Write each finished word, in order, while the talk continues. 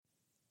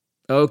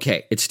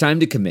Okay, it's time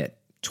to commit.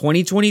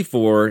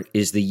 2024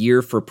 is the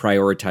year for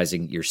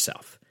prioritizing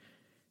yourself.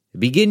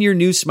 Begin your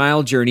new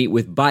smile journey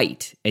with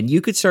Byte, and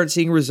you could start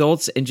seeing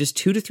results in just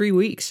 2 to 3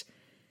 weeks.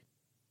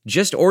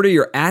 Just order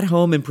your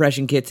at-home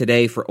impression kit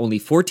today for only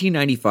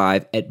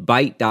 $14.95 at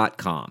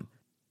Byte.com.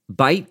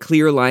 Byte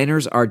clear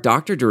liners are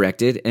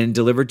doctor-directed and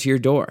delivered to your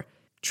door.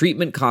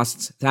 Treatment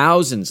costs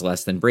thousands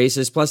less than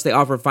braces, plus they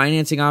offer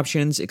financing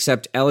options,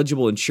 accept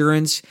eligible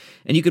insurance,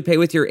 and you could pay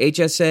with your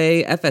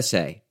HSA,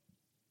 FSA.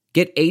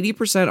 Get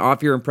 80%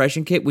 off your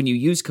impression kit when you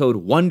use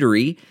code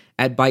WONDERY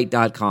at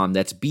Byte.com.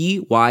 That's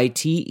BYTE.com.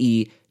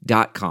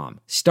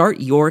 Start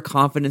your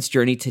confidence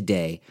journey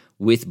today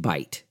with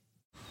Byte.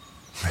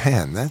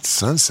 Man, that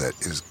sunset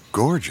is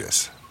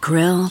gorgeous.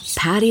 Grill,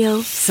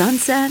 patio,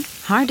 sunset.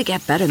 Hard to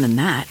get better than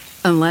that.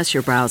 Unless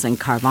you're browsing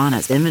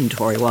Carvana's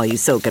inventory while you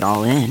soak it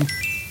all in.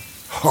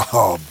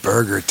 Oh,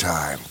 burger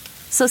time.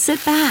 So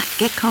sit back,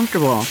 get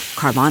comfortable.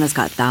 Carvana's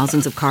got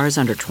thousands of cars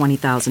under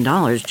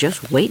 $20,000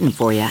 just waiting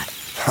for you.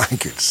 I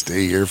could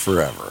stay here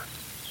forever.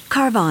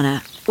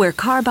 Carvana, where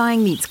car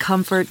buying meets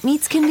comfort,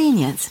 meets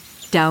convenience.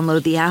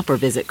 Download the app or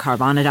visit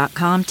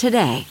Carvana.com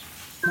today.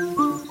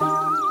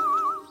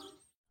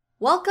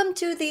 Welcome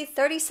to the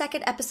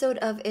 32nd episode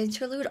of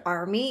Interlude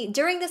Army.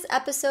 During this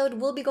episode,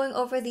 we'll be going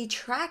over the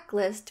track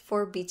list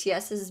for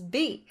BTS's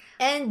B.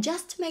 And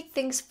just to make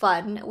things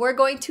fun, we're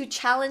going to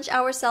challenge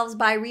ourselves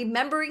by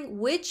remembering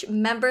which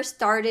member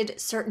started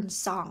certain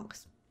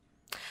songs.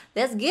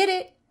 Let's get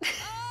it!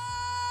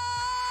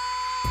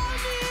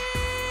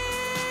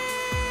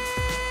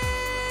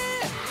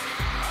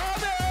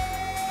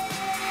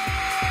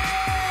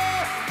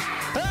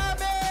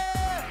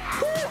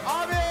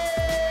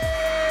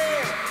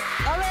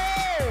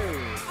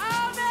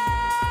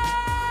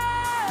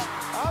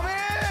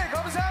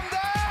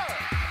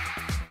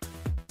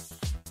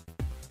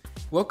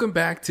 Welcome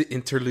back to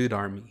Interlude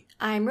Army.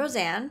 I'm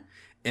Roseanne.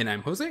 And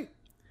I'm Jose.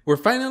 We're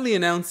finally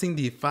announcing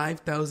the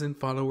 5,000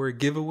 follower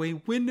giveaway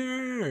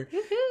winner.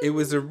 It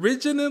was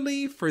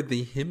originally for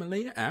the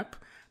Himalaya app,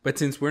 but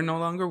since we're no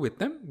longer with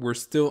them, we're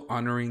still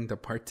honoring the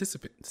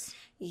participants.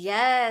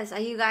 Yes, are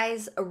you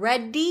guys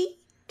ready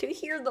to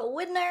hear the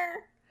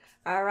winner?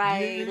 All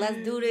right,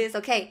 Let's do this.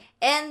 Okay,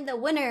 and the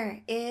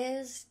winner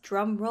is,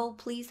 drum roll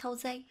please,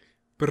 Jose.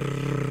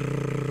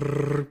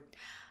 Brrr.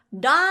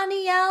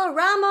 Danielle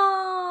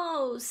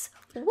Ramos!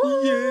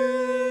 Woo!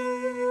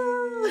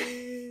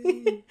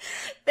 Yay!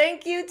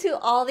 Thank you to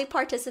all the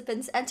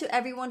participants and to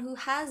everyone who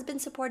has been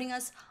supporting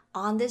us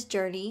on this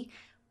journey.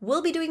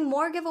 We'll be doing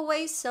more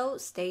giveaways, so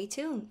stay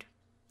tuned.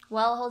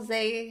 Well,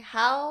 Jose,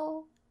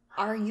 how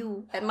are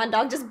you? And my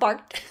dog just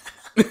barked.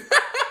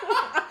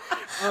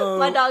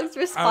 My dog's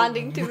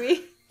responding to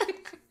me.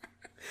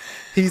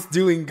 He's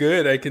doing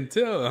good, I can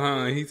tell,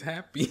 huh? He's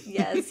happy.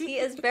 Yes, he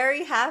is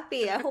very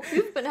happy. I hope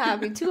you've been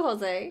happy too,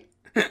 Jose.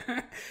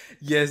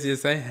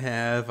 Yes, I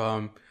have.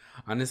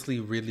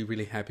 Honestly,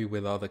 really happy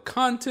with all the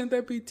content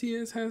that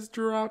BTS has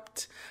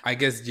dropped. I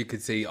guess you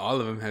could say all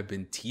of them have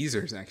been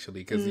teasers, actually,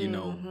 because, you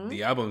know,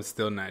 the album's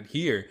still not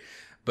here.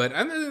 But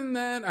other than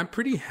that, I'm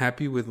pretty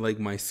happy with, like,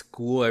 my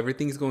school.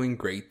 Everything's going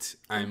great.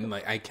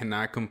 I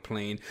cannot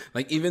complain.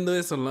 Like, even though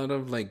it's a lot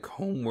of, like,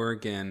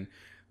 homework and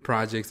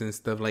projects and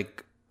stuff,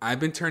 like, I've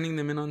been turning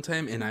them in on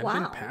time, and I've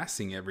been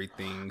passing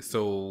everything.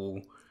 So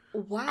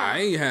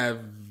I have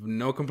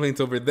no complaints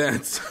over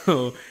that.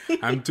 So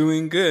I'm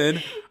doing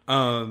good.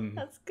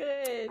 That's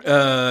good.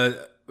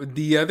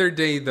 The other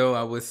day, though,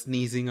 I was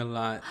sneezing a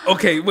lot.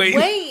 Okay,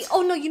 wait.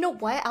 Oh, no, you know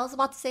what? I was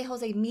about to say,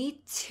 Jose,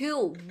 me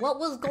too. What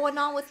was going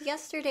on with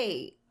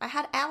yesterday? I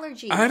had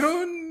allergies. I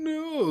don't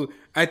know.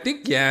 I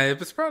think, it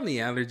was probably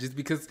allergies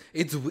because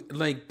it's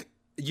like,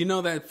 you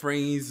know that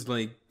phrase,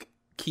 like,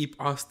 keep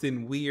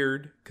Austin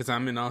weird, because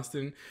I'm in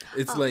Austin.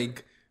 It's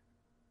like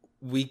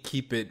we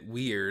keep it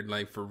weird,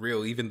 like for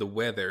real, even the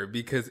weather,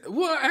 because,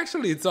 well,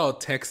 actually it's all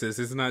Texas,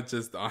 it's not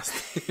just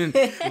Austin.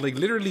 Like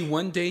literally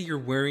one day you're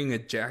wearing a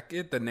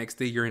jacket, the next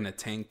day you're in a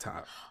tank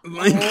top.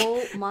 Like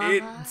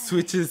it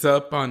switches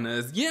up on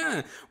us.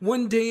 Yeah,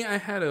 one day I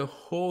had a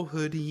whole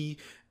hoodie,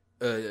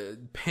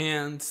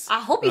 pants.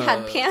 I hope you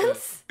had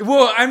pants.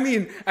 Well, I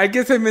mean, I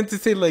guess I meant to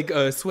say like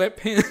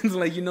sweatpants,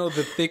 like, you know,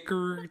 the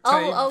thicker type.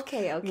 Oh,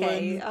 okay,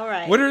 ones. All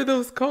right. What are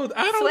those called?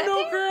 I don't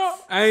know, girl.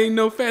 I ain't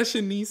no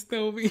fashionista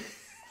over here.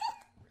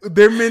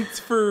 They're meant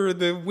for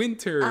the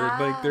winter.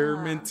 Like, they're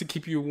meant to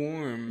keep you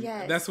warm.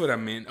 Yes. That's what I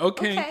meant.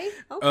 Okay.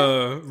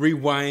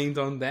 Rewind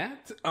on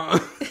that.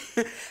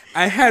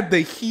 I had the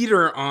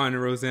heater on,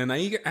 Roseanne.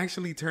 I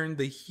actually turned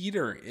the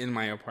heater in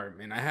my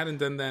apartment. I hadn't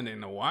done that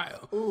in a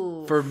while.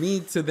 Ooh. For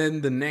me to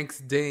then the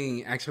next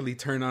day actually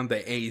turn on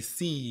the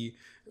AC,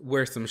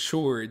 wear some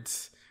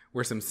shorts,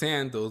 wear some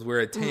sandals, wear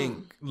a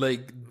tank,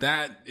 like,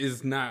 that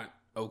is not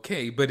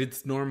okay, but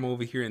it's normal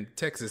over here in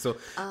Texas. So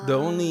the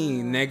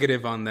only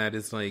negative on that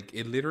is, like,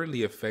 it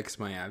literally affects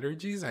my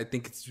allergies. I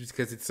think it's just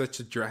because it's such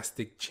a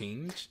drastic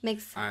change.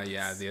 Makes sense.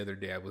 Yeah, the other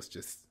day I was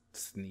just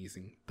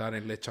sneezing. Thought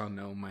I'd let y'all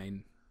know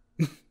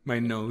my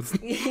nose.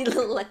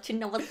 Let you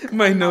know what's going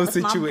my on nose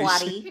with situation. my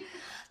body.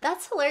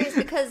 That's hilarious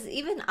because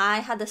even I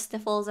had the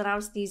sniffles and I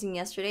was sneezing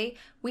yesterday.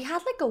 We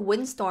had like a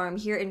windstorm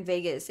here in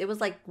Vegas. It was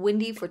like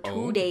windy for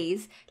 2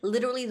 days.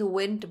 Literally the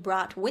wind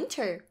brought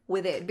winter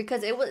with it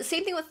because it was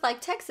same thing with like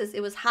Texas.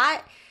 It was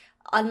hot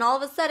and all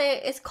of a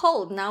sudden it's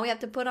cold. Now we have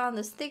to put on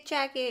this thick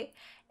jacket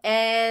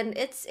and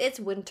it's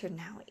winter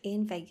now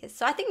in Vegas.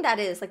 So I think that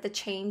is like the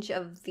change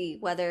of the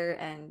weather.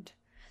 And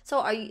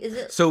so is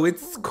it So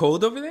it's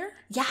cold over there?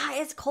 Yeah,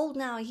 it's cold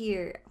now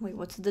here. Wait,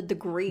 what's the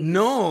degree?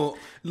 No,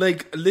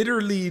 like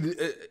literally,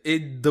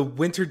 the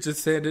winter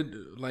just said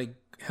it like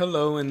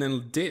hello and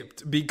then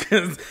dipped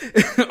because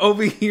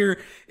over here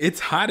it's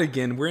hot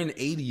again. We're in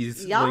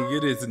 80s. Y'all, like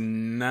it is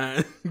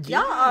not.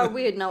 Y'all are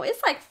weird. No,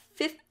 it's like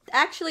 50.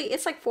 Actually,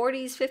 it's like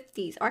 40s,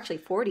 50s, or actually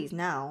 40s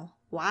now.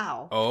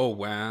 Wow. Oh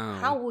wow.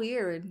 How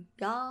weird,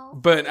 y'all.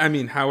 But I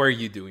mean, how are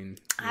you doing?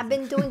 I've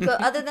been doing good.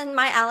 Other than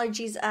my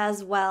allergies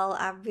as well,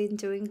 I've been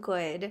doing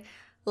good.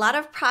 A lot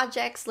of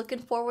projects, looking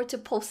forward to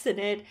posting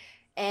it.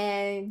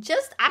 And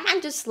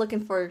I'm just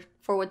looking forward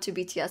to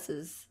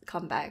BTS's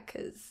comeback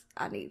because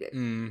I need it.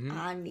 Mm-hmm.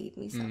 I need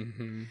me some.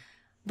 Mm-hmm.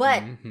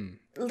 But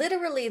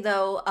literally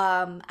though,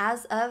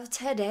 as of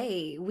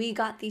today, we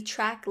got the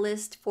track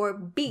list for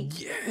B.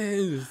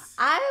 Yes.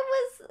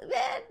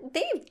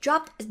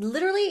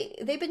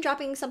 They've been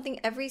dropping something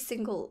every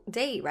single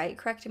day, right?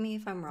 Correct me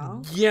if I'm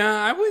wrong. Yeah,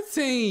 I would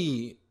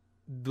say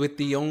with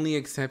the only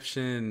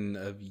exception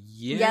of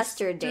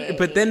yesterday.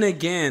 But then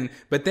again,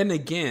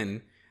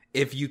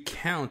 if you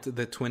count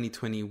the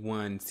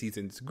 2021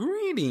 season's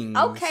greetings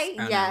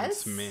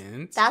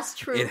announcement, that's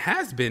true. It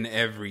has been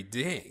every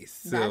day.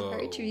 So that's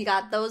very true. You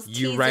got those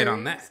teasers you're right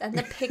on that. And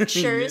the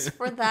pictures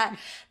for that.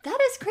 That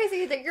is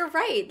crazy that you're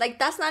right. Like,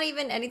 that's not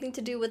even anything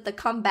to do with the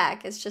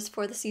comeback. It's just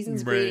for the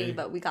season's greeting,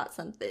 but we got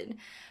something.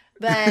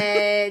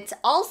 But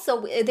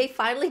also, they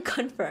finally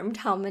confirmed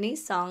how many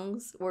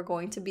songs were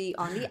going to be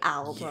on the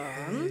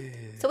album.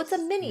 Yes. So it's a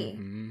mini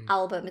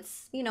album.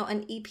 It's,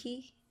 an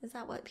EP. Is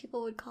that what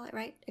people would call it,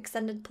 right?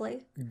 Extended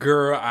play?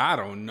 Girl, I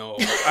don't know.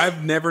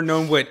 I've never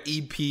known what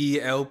EP,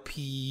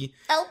 LP,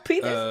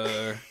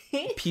 PB&J.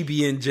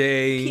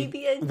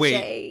 PB&J.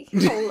 Wait.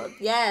 Hold up.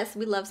 Yes,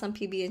 we love some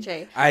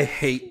PB&J. I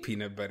hate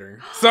peanut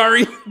butter.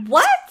 Sorry.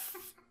 What?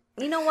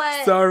 You know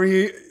what?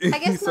 Sorry. I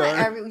guess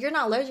you're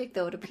not allergic,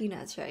 though, to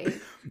peanuts, right?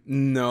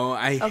 No,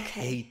 I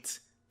hate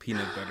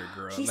peanut butter,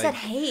 girl. He said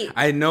hate.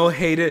 I know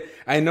hate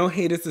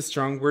is a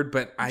strong word,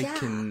 but I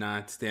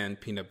cannot stand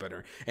peanut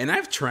butter. And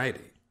I've tried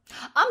it.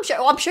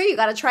 I'm sure you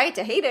gotta try it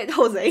to hate it,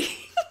 Jose.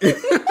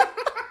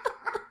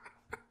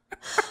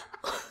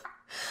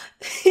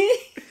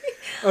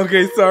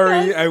 Okay,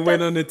 sorry. I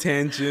went on a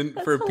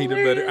tangent for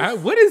peanut butter.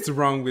 What is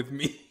wrong with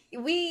me?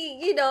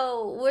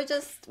 We're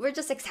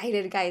just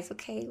excited, guys,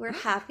 okay? We're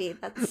happy.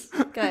 That's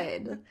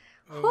good.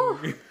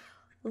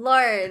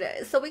 Lord.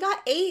 So we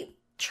got 8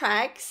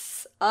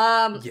 tracks.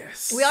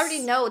 Yes. We already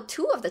know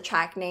 2 of the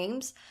track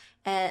names.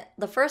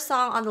 The first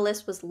song on the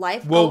list was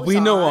Life Goes On. Well, we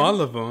know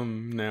all of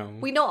them now.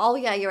 We know all,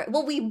 yeah, you're right.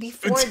 Well,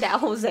 before that,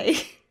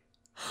 Jose.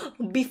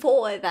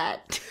 Before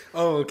that.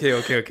 Oh, okay.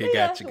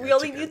 Gotcha. We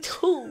only knew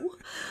 2.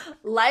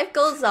 Life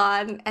Goes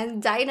On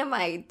and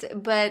Dynamite.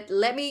 But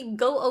let me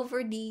go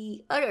over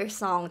the other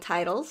song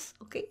titles,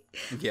 okay?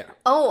 Yeah.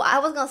 Oh, I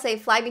was going to say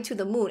Fly Me to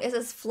the Moon. It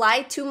says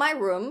Fly to My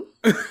Room.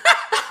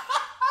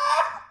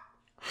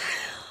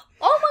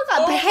 Oh my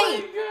God.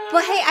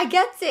 But hey, I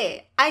get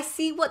it. I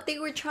see what they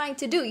were trying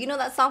to do. You know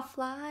that song,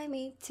 Fly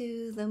Me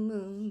to the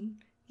Moon?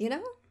 You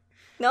know?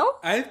 No?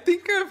 I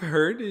think I've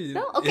heard it.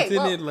 No? Okay,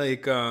 Isn't it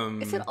like...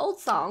 It's an old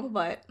song,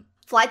 but...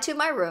 Fly to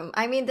My Room.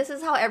 I mean, this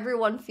is how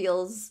everyone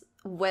feels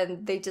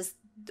when they just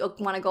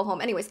want to go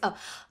home. Anyways,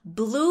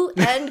 Blue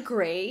and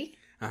Gray.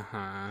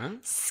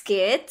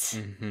 Skit.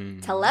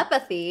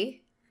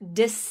 Telepathy.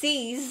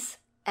 Disease.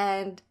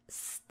 And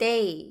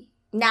Stay.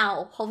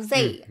 Now,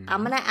 Jose,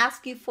 I'm going to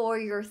ask you for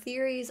your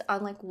theories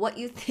on like what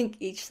you think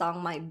each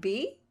song might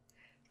be.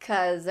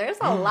 Because there's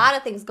a lot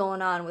of things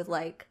going on with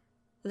like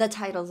the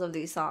titles of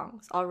these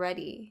songs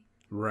already.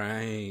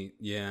 Right,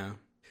 yeah.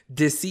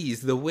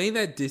 Disease. The way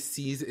that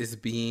disease is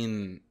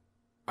being,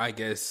 I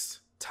guess,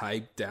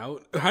 typed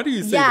out. How do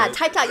you say that? Yeah,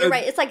 typed out. You're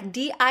right. It's like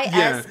DIS-EASE.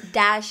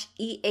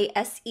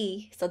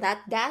 So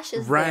that dash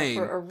is there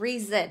for a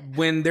reason.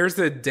 When there's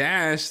a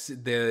dash,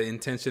 the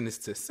intention is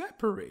to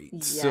separate. Yeah.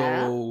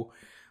 So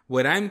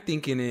what I'm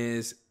thinking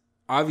is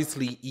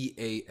obviously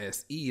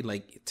EASE,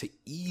 like to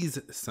ease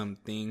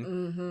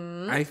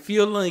something. I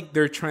feel like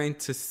they're trying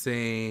to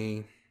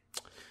say...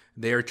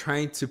 They're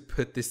trying to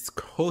put this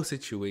whole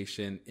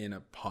situation in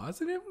a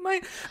positive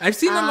light. I've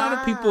seen a lot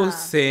of people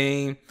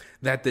saying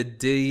that the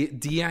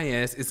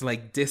DIS is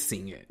like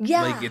dissing it.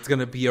 Yeah. Like it's going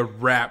to be a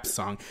rap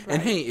song. Right.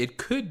 And hey, it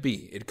could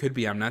be. It could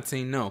be. I'm not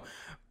saying no.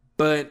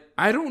 But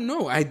I don't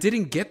know. I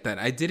didn't get that.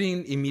 I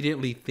didn't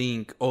immediately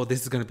think, oh,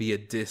 this is going to be a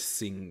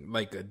dissing,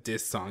 like a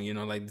diss song. You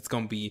know, like it's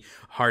going to be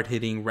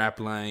hard-hitting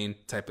rap line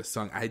type of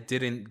song. I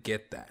didn't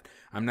get that.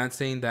 I'm not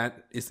saying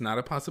that it's not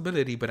a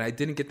possibility, but I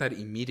didn't get that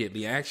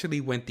immediately. I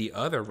actually went the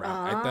other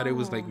route. I thought it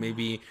was like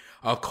maybe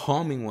a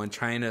calming one,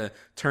 trying to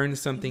turn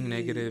something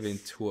negative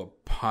into a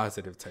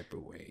positive type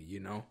of way, you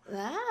know?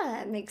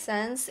 That makes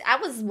sense. I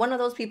was one of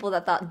those people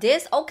that thought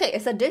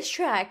it's a diss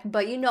track,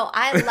 but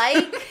I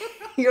like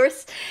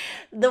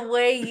the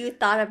way you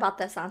thought about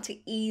that song to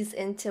ease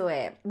into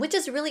it, which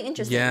is really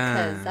interesting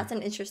because that's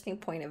an interesting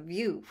point of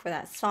view for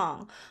that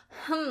song.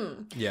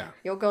 Yeah.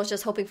 Your girl's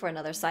just hoping for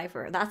another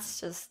cypher. That's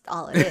just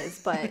all it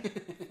is, but...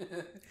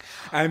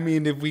 I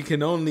mean, if we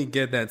can only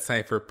get that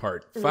cypher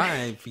part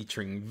 5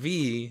 featuring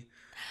V,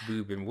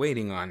 we've been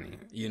waiting on it,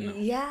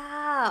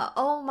 Yeah.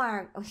 Oh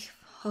my...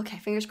 Okay,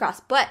 fingers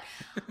crossed. But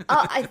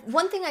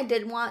one thing I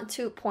did want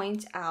to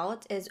point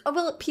out is,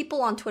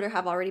 people on Twitter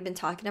have already been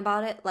talking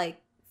about it. Like,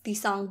 the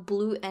song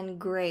Blue and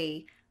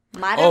Gray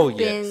might have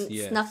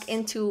been snuck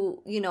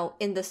into,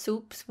 in the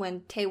soups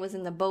when Tay was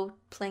in the boat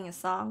playing a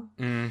song.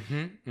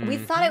 We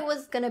thought it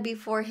was going to be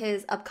for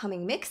his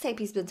upcoming mixtape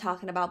he's been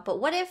talking about. But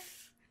what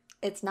if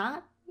it's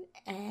not?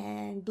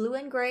 And Blue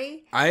and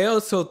Gray. I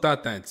also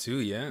thought that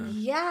too, yeah.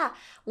 Yeah.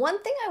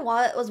 One thing I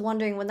was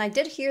wondering, when I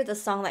did hear the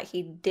song that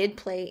he did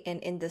play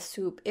in the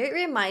soup, it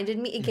reminded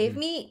me, it gave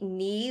me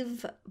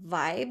Neve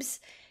vibes.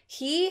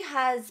 He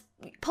has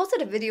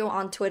posted a video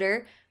on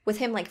Twitter with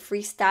him like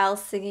freestyle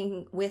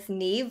singing with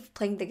Neve,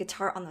 playing the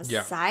guitar on the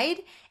side.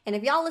 And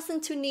if y'all listen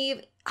to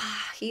Neve,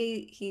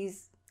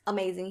 he's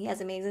amazing. He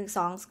has amazing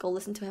songs. Go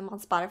listen to him on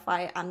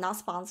Spotify. I'm not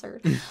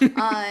sponsored.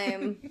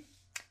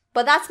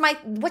 But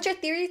what's your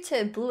theory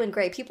to Blue and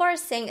Gray? People are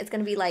saying it's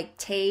going to be like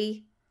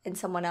Tay and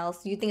someone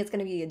else. Do you think it's going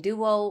to be a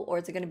duo, or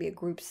is it going to be a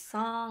group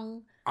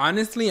song?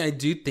 Honestly, I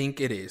do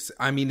think it is.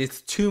 I mean,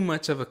 it's too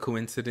much of a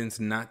coincidence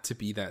not to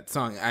be that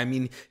song. I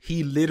mean,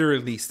 he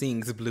literally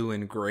sings Blue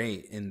and Gray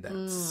in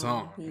that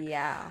song.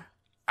 Yeah.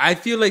 I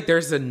feel like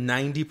there's a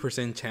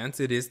 90% chance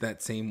it is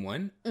that same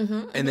one.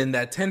 And then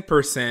that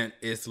 10%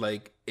 is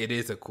like, it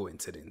is a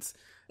coincidence.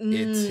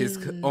 It's his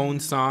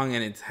own song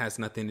and it has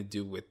nothing to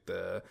do with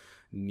the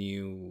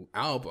new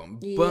album.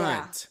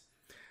 But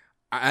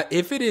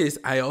if it is,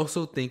 I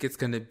also think it's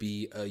going to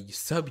be a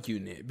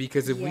subunit,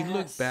 because if we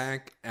look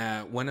back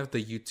at one of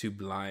the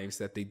YouTube lives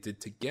that they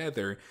did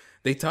together,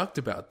 they talked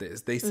about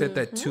this. They said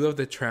that 2 of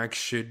the tracks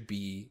should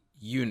be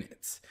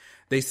units.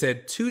 They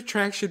said 2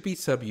 tracks should be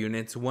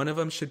subunits, 1 of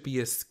them should be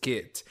a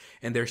skit,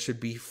 and there should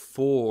be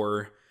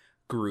 4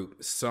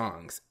 group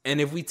songs. And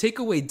if we take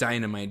away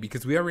Dynamite,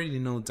 because we already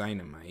know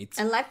Dynamite,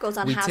 and Life Goes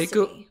On has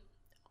to be.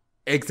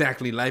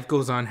 Exactly. Life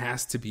Goes On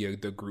has to be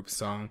the group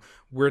song.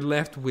 We're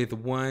left with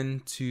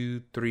 1,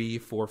 2, 3,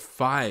 4,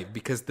 5,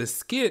 because the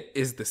skit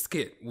is the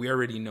skit. We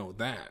already know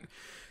that.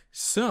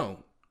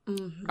 So,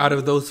 out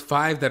of those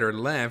 5 that are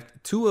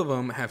left, 2 of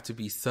them have to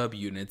be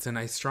subunits. And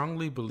I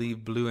strongly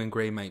believe Blue and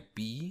Gray might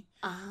be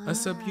a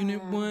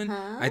subunit one.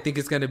 I think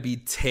it's going to be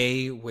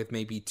Tay with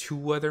maybe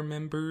 2 other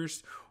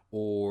members,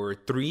 or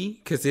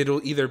 3, because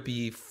it'll either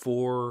be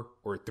 4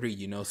 or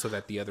 3, so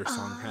that the other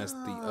song has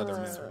the others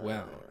as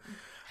well.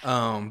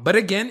 But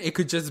again, it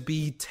could just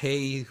be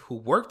Tay who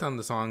worked on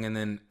the song and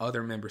then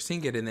other members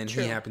sing it, and then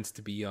he happens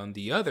to be on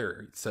the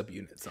other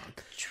subunit song.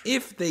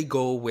 If they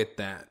go with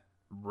that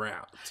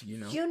route,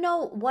 You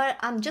know what?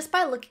 Just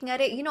by looking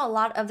at it, a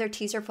lot of their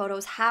teaser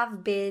photos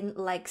have been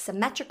like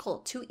symmetrical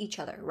to each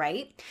other,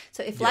 right?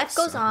 So if Life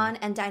Goes On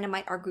and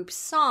Dynamite are group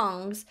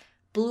songs,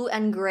 Blue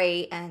and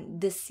Gray and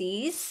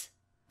Deceased,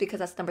 because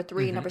that's number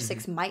 3, number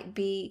 6 might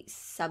be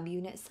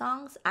subunit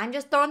songs. I'm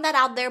just throwing that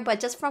out there, but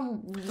just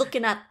from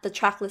looking at the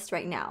track list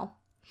right now.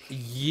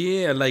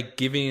 Yeah, like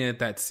giving it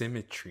that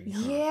symmetry.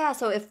 Huh? Yeah,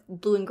 so if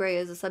Blue and Gray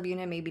is a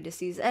subunit, maybe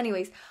Deceased.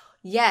 Anyways,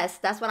 yes,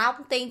 that's what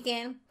I'm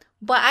thinking.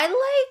 But I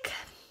like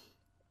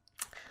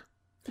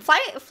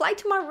Fly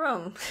to My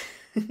Room.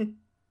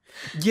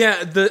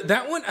 Yeah,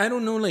 that one, I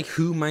don't know like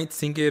who might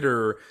sing it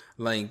or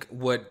like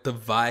what the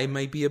vibe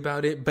might be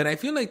about it, but I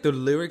feel like the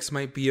lyrics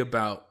might be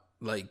about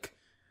like,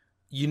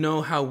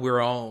 how we're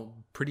all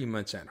pretty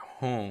much at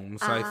home.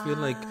 So I feel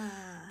like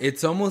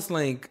it's almost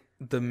like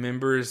the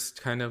members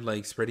kind of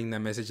like spreading that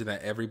message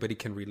that everybody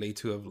can relate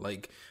to, of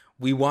like,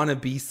 we want to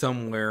be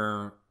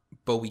somewhere,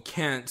 but we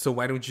can't. So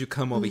why don't you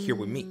come over here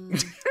with me?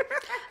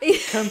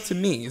 Come to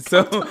me.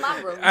 So come to my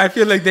room. I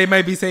feel like they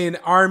might be saying,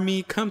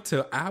 ARMY, come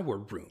to our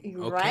room.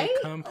 Okay, right?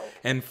 Come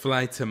and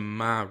fly to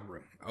my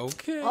room.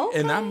 Okay.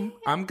 And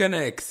I'm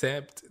gonna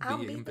accept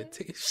the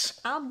invitation.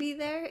 I'll be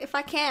there if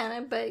I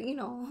can, but you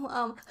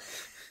know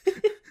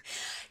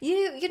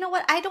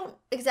what? I don't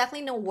exactly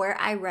know where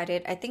I read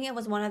it. I think it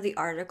was one of the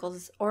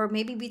articles, or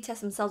maybe BTS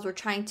themselves were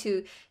trying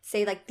to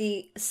say like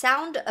the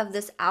sound of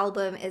this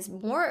album is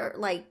more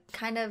like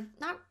kind of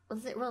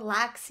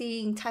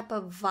relaxing type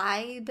of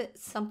vibe,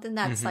 something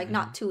that's like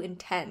not too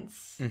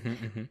intense.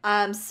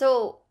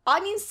 So I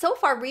mean, so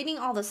far reading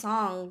all the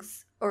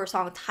songs or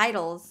song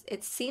titles,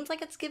 it seems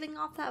like it's giving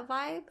off that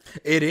vibe.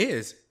 It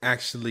is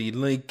actually,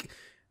 like,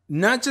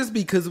 not just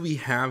because we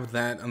have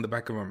that on the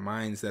back of our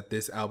minds that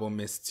this album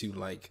is to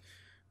like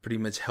pretty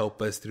much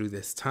help us through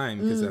this time,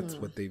 because that's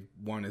what they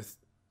want us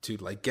to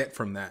like get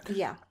from that.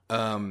 Yeah.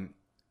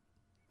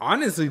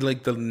 Honestly,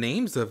 like the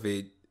names of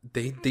it,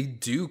 they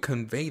do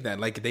convey that.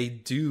 Like they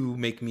do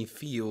make me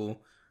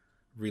feel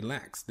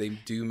relaxed. They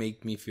do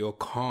make me feel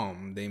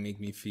calm. They make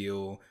me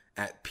feel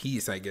at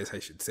peace, I guess I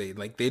should say.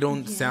 Like, they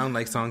don't sound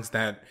like songs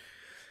that,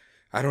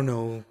 I don't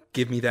know,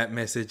 give me that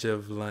message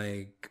of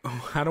like,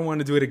 oh, I don't want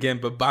to do it again,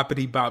 but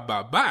boppity bop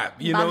bop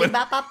bop. You know? Boppity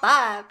bop bop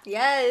bop.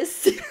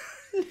 Yes.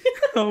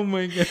 Oh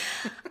my God.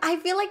 I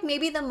feel like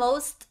maybe the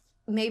most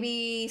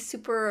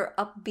super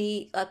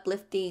upbeat,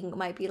 uplifting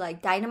might be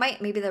like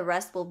Dynamite. Maybe the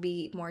rest will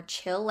be more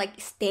chill.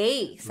 Like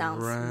Stay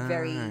sounds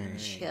very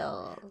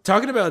chill.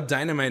 Talking about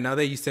Dynamite, now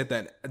that you said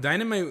that,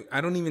 Dynamite, I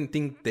don't even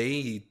think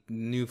they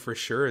knew for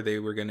sure they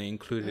were going to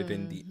include it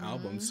in the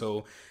album.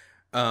 So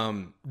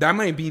that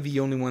might be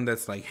the only one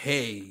that's like,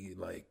 hey,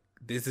 like,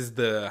 this is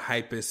the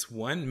hypest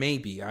one.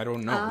 Maybe. I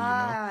don't know.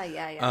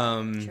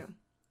 Yeah. True.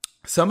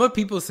 Some of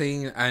people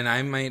saying, and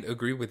I might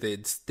agree with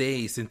it,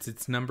 Stay, since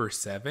it's number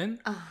 7.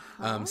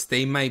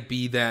 Stay might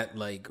be that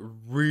like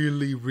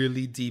really,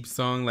 really deep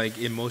song, like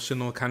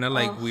emotional, kind of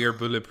like We Are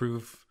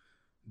Bulletproof,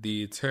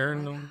 The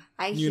Eternal.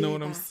 You know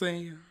what I'm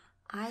saying?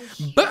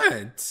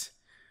 But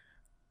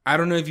I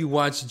don't know if you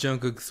watched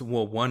Jungkook's,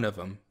 well, one of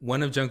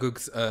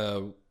Jungkook's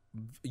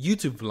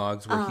YouTube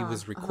vlogs where he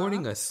was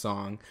recording a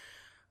song.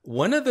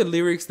 One of the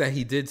lyrics that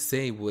he did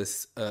say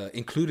was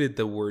included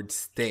the word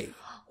stay.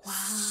 Wow.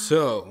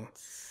 So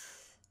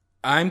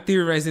I'm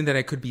theorizing that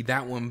it could be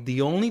that one.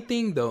 The only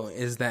thing though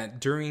is that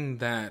during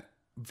that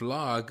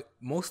vlog,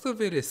 most of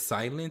it is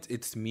silent.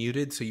 It's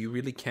muted, so you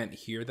really can't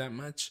hear that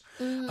much.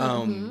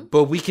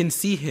 But we can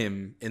see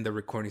him in the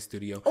recording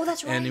studio. Oh,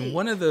 that's right. And in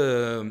one of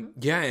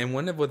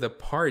the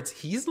parts,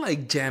 he's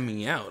like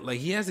jamming out. Like,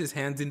 he has his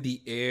hands in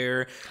the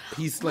air.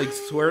 He's like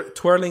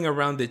twirling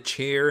around the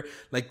chair.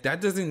 Like,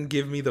 that doesn't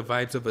give me the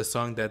vibes of a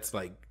song that's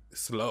like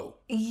slow.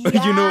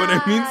 Yeah, you know what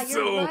I mean?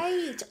 You're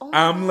right.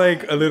 I'm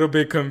like a little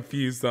bit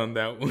confused on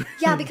that one.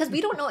 Yeah, because we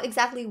don't know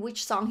exactly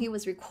which song he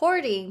was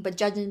recording, but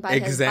judging by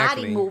his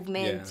body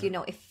movements, you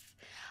know, if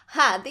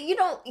you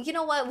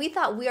know what? We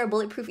thought We Are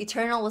Bulletproof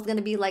Eternal was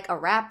gonna be like a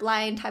rap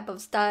line type of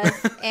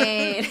stuff,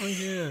 and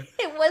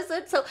it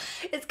wasn't. So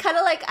it's kind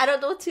of like, I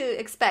don't know what to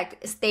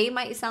expect. Stay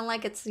might sound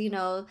like it's, you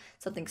know,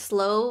 something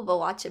slow, but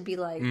watch it be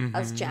like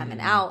us jamming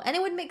out, and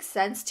it would make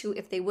sense too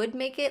if they would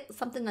make it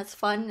something that's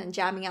fun and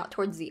jamming out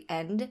towards the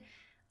end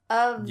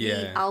of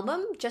the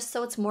album, just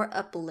so it's more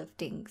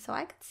uplifting. So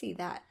I could see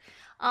that.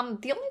 The only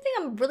thing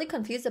I'm really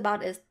confused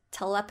about is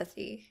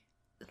Telepathy.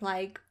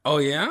 Like, oh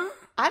yeah,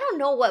 I don't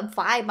know what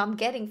vibe I'm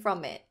getting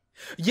from it.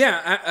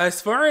 Yeah,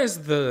 as far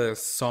as the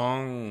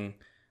song,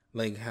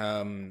 like,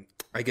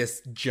 I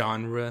guess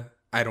genre,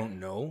 I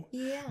don't know.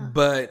 Yeah.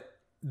 But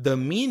the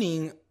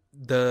meaning,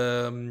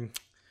 I'm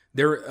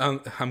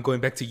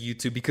going back to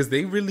YouTube because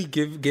they really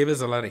gave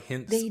us a lot of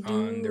hints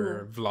on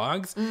their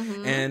vlogs.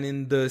 And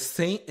in the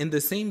same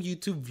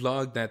YouTube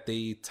vlog that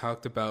they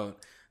talked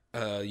about,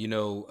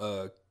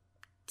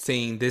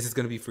 saying this is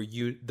going to be for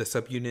you, the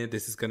subunit,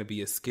 this is going to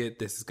be a skit,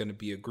 this is going to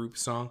be a group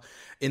song.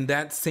 In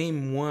that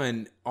same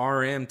one,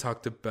 RM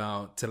talked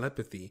about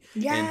telepathy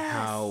and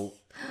how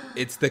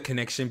it's the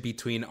connection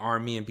between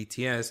ARMY and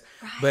BTS.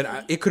 Right.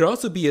 But it could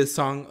also be a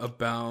song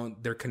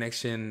about their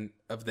connection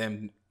of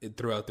them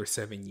throughout their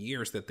 7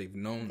 years that they've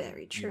known,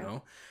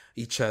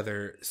 each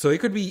other. So it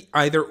could be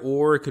either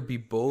or, it could be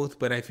both.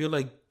 But I feel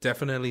like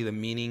definitely the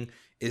meaning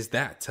is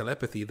that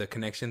telepathy, the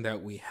connection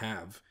that we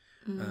have.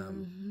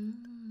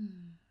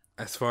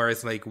 As far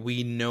as like,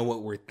 we know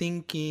what we're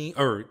thinking,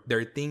 or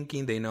they're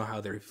thinking, they know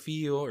how they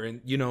feel, or,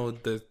 you know,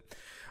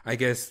 I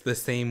guess the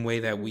same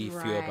way that we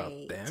feel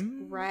about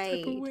them.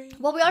 Right.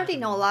 Well, we already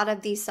know a lot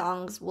of these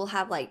songs will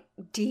have like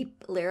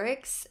deep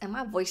lyrics, and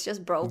my voice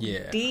just broke.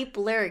 Yeah. Deep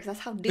lyrics. That's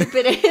how deep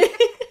it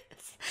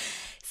is.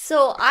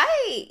 So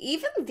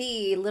even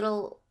the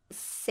little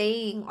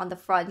saying on the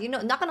front, you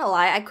know, not gonna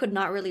lie, I could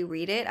not really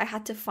read it. I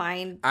had to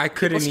find. I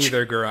couldn't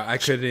either, girl. I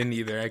couldn't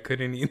either. I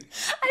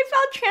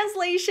found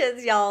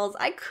translations, y'all.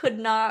 I could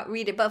not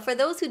read it. But for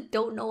those who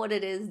don't know what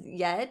it is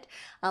yet,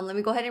 let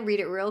me go ahead and read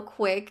it real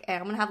quick, and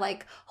I'm gonna have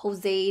like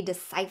Jose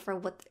decipher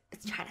what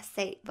it's trying to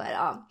say.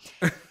 But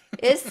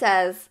it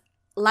says,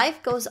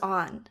 "Life goes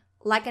on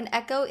like an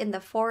echo in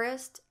the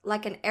forest,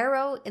 like an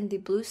arrow in the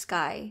blue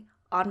sky.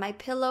 On my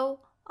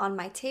pillow, on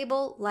my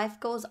table, life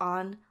goes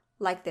on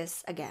like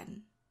this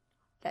again."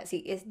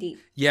 It's deep.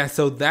 Yeah,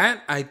 so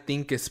that I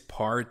think is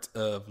part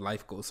of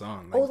Life Goes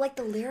On. Like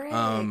the lyrics.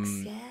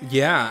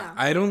 Yeah.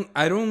 I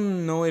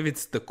don't know if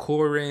it's the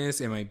chorus.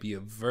 It might be a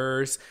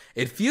verse.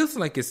 It feels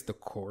like it's the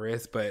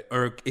chorus,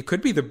 or it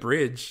could be the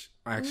bridge.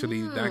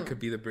 Actually, that could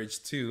be the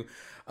bridge too.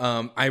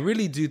 I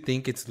really do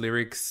think it's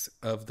lyrics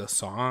of the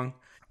song.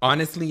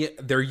 Honestly,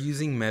 they're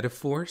using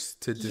metaphors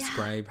to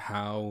describe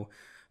how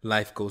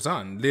life goes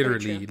on,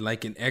 literally,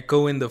 like an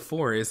echo in the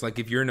forest. Like,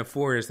 if you're in a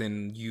forest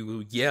and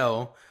you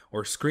yell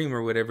or scream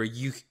or whatever,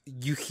 you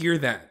hear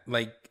that,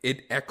 like,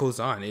 it echoes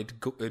on. It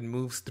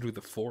moves through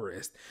the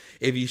forest.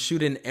 If you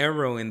shoot an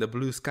arrow in the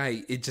blue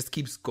sky, it just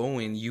keeps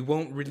going. You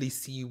won't really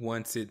see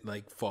once it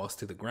like falls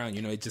to the ground.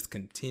 You know, it just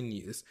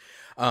continues.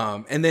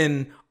 And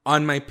then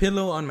on my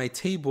pillow, on my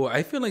table,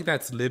 I feel like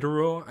that's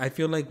literal. I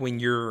feel like when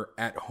you're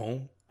at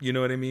home You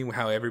know what I mean?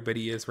 How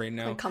everybody is right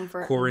now. Like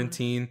comfort.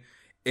 Quarantine.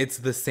 It's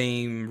the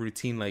same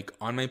routine, like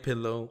on my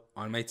pillow,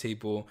 on my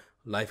table,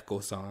 life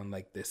goes on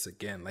like this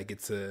again. Like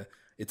it's a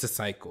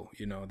cycle,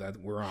 you know, that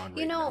we're on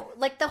right now.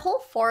 Like the whole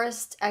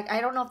forest,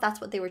 I don't know if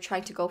that's what they were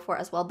trying to go for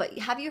as well, but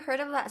have you heard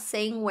of that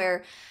saying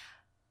where,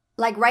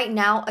 like right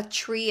now, a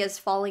tree is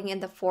falling in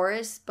the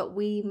forest, but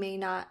we may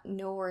not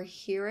know or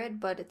hear it,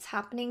 but it's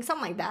happening?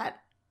 Something like that.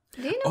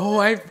 Do you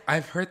know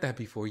I've heard that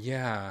before,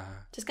 yeah.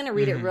 Just going to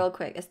read it real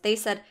quick. As they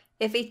said,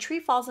 if a tree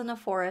falls in a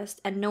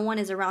forest and no one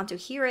is around to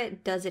hear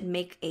it, does it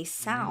make a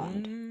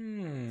sound?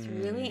 It's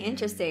really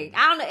interesting.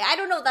 I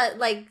don't know that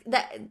like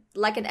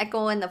an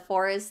echo in the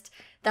forest.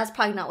 That's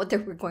probably not what they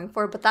were going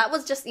for, but that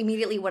was just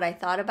immediately what I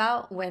thought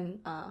about when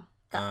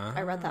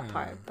I read that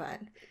part. But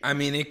I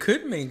mean, it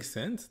could make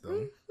sense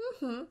though.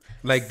 Mm-hmm.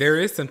 Like there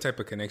is some type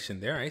of connection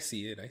there. I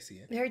see it.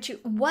 Very true.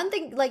 One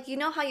thing, like, you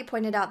know how you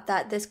pointed out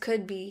that this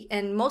could be,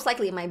 and most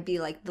likely it might be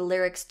like the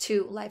lyrics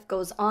to Life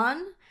Goes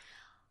On.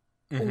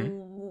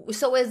 Mm-hmm.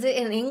 So is it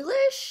in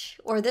English,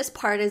 or this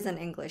part is in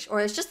English,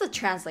 or it's just the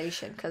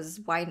translation? Because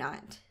why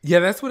not? Yeah,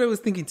 that's what I was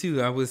thinking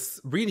too. I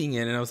was reading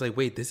it and I was like,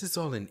 wait, this is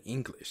all in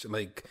English.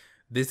 Like,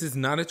 this is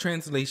not a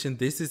translation.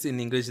 This is in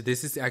English.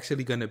 This is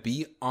actually going to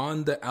be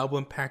on the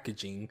album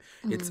packaging.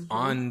 It's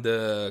on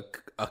the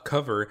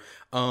cover.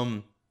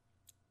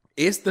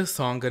 Is the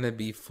song going to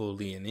be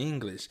fully in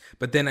English?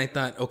 But then I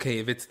thought, okay,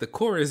 if it's the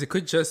chorus, it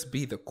could just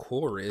be the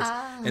chorus.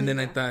 And then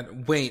I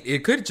thought, wait,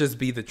 it could just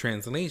be the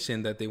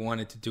translation that they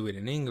wanted to do it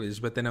in English.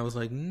 But then I was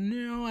like,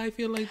 no, I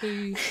feel like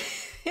they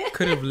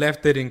could have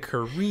left it in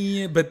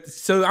Korean. But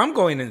so I'm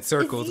going in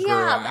circles,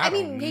 girl. I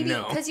mean, maybe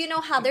because you know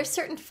how there's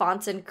certain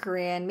fonts in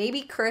Korean.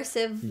 Maybe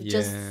cursive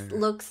just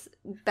looks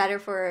better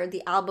for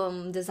the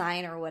album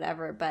design or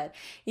whatever. But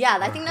yeah,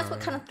 I think that's what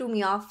kind of threw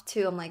me off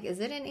too. I'm like, is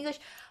it in English?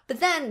 But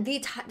then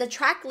the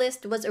track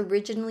list was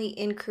originally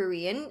in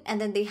Korean,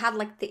 and then they had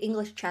like the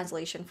English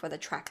translation for the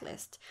track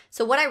list.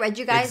 So what I read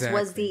you guys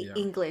was the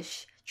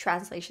English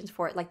translations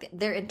for it, like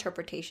their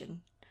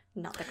interpretation,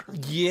 not the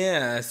Korean.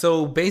 Yeah,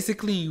 so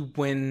basically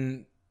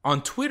when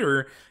on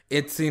Twitter,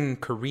 it's in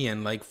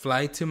Korean, like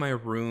Fly to My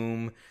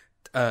Room,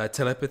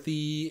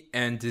 Telepathy,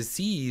 and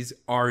Disease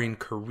are in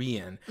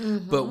Korean.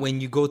 But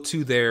when you go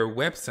to their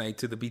website,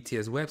 to the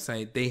BTS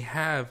website, they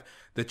have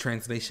the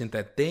translation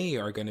that they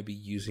are going to be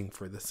using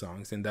for the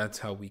songs, and that's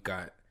how we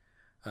got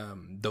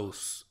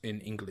those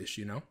in English,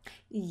 you know?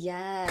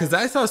 Yes. Because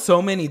I saw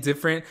so many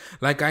different,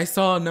 like I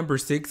saw number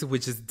 6,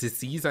 which is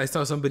Disease. I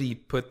saw somebody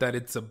put that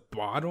it's a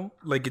bottle,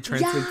 like it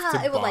translates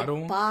to it was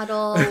bottle. like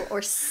bottle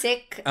or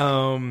sick.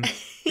 Yeah,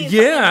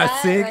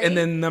 sick. Right? And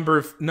then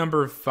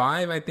number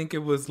 5, I think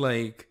it was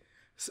like,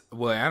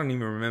 well, I don't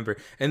even remember.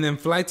 And then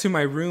Fly to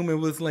My Room, it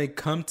was like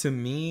Come to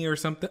Me or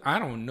something. I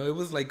don't know. It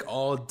was like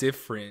all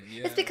different.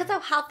 Yeah. It's because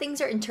of how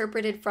things are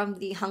interpreted from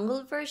the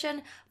Hangul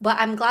version. But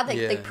I'm glad that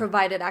they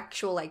provided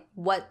actual, like,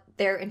 what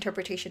their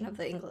interpretation of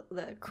the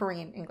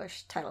Korean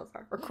English titles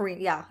are. Or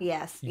Korean,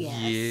 yes.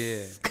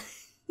 Yeah,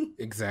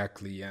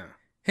 exactly, yeah.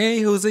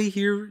 Hey, Jose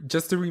here.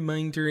 Just a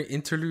reminder,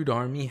 Interlude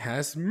Army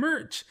has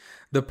merch.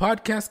 The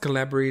podcast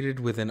collaborated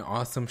with an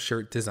awesome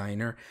shirt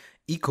designer,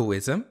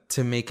 Ecoism,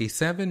 to make a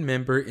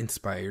 7-member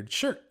inspired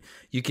shirt.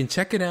 You can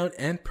check it out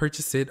and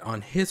purchase it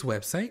on his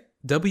website,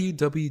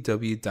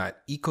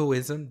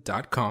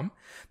 www.ecoism.com.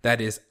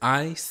 That is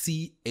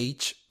ICHOISM.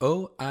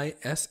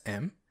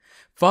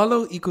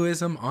 Follow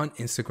Ecoism on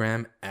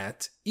Instagram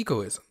at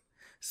Ecoism.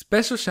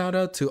 Special shout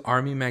out to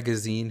ARMY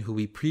Magazine, who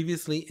we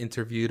previously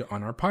interviewed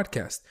on our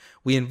podcast.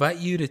 We invite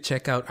you to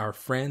check out our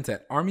friends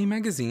at ARMY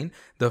Magazine,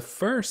 the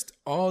first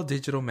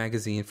all-digital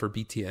magazine for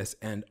BTS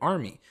and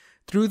ARMY.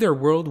 Through their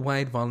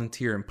worldwide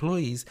volunteer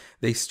employees,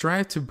 they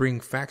strive to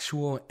bring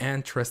factual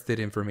and trusted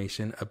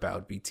information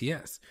about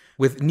BTS.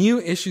 With new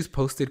issues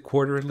posted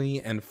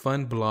quarterly and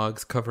fun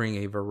blogs covering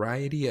a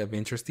variety of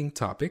interesting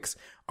topics,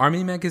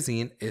 ARMY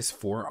Magazine is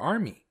for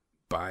ARMY,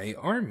 by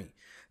ARMY.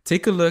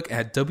 Take a look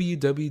at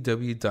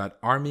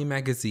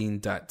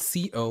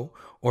www.armymagazine.co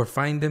or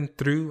find them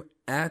through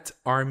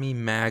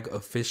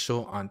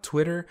 @ARMYMagOfficial on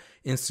Twitter,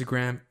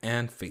 Instagram,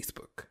 and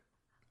Facebook.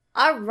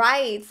 All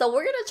right, so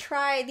we're going to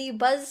try the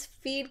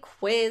BuzzFeed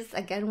quiz.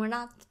 Again, we're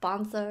not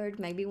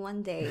sponsored, maybe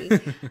one day.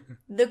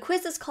 The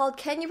quiz is called,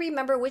 Can You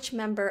Remember Which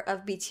Member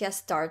of BTS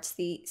Starts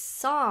the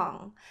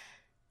Song?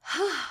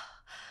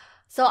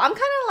 So I'm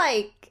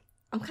kind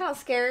of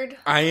scared.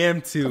 I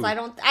am too.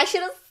 I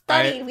should have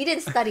studied. We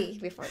didn't study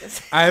before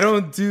this. I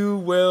don't do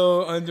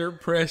well under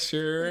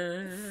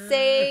pressure.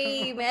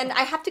 Same, and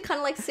I have to kind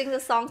of like sing the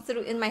song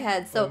through in my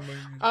head. So,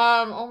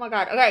 oh my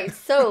God. Okay,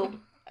 so...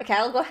 Okay,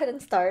 I'll go ahead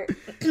and start.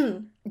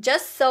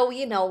 Just so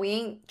you know, we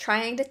ain't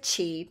trying to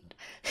cheat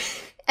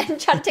and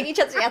try to take each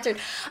other's answers.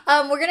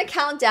 We're going to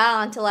count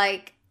down to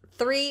like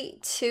 3,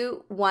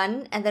 2,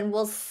 1, and then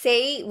we'll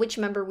say which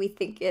member we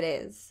think it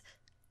is.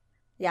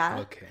 Yeah?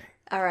 Okay.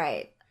 All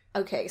right.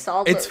 Okay, so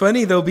I'll It's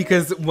funny though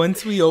because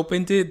once we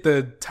opened it,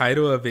 the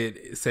title of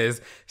it says,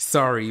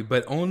 "Sorry,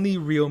 but only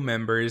real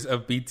members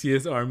of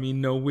BTS ARMY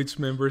know which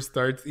member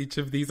starts each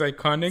of these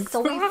iconic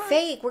So songs." we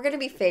fake. We're gonna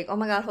be fake. Oh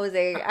my god,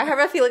 Jose. I have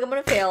a feeling I'm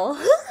gonna fail.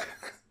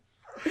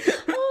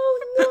 Oh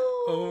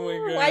no. Oh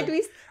my god. Why do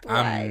we?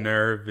 I'm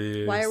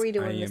nervous. Why are we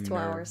doing I this am to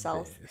nervous.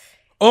 ourselves?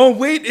 Oh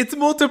wait, it's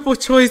multiple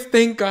choice.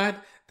 Thank God.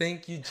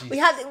 Thank you, Jesus. We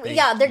have, Thank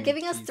yeah, they're you,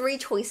 giving us Jesus. 3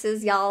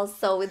 choices, y'all,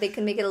 so they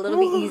can make it a little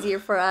bit easier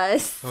for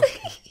us. Okay.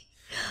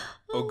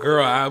 Oh,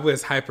 girl, I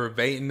was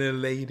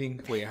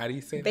hyperventilating. Wait, how do you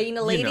say that?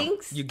 Ventilating?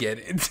 You get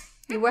it.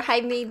 You were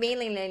hiding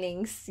mailing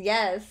learnings.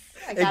 Yes,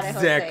 I got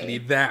Exactly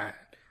it, Jose.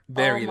 that.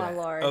 Very my that.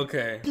 Lord.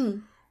 Okay.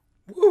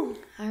 Woo.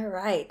 All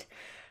right.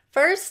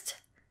 First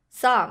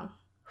song.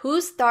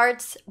 Who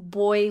starts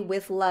Boy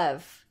with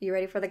Love? You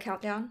ready for the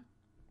countdown?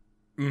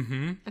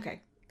 Mm-hmm.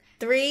 Okay.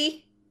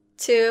 3,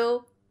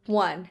 2,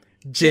 1.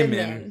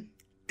 Jimin.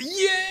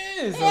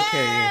 Yes.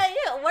 Okay.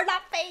 Yay! We're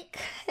not fake.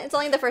 It's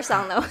only the first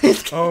song though.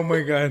 Oh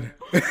my God.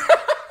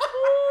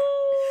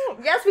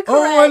 Yes, we correct.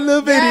 Oh, I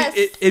love Yes.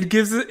 it. It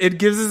gives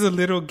us a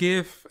little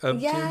gif of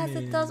Yes, Jimin.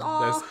 it does.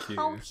 Oh, That's cute.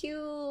 how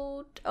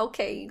cute.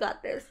 Okay, you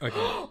got this. Okay.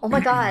 Oh my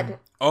god.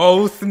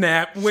 Oh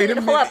snap! Wait a Shit,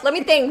 minute. hold up. Let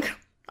me think.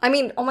 I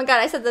mean, oh my god,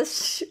 I said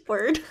this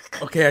word.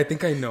 Okay, I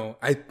think I know.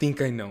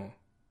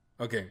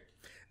 Okay.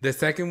 The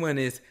second one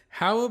is,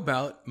 how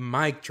about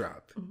mic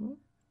drop?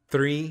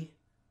 3,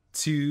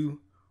 2,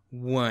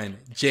 1.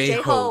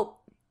 J-Hope.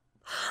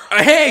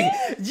 Hey,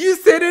 you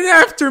said it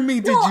after me.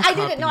 Did No, you I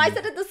didn't. No, I me?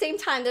 said it at the same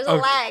time. There's a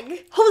Okay.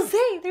 lag.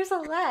 Jose, there's a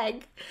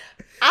lag.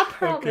 I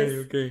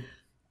promise. Okay.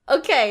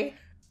 Okay.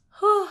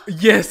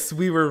 Yes,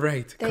 we were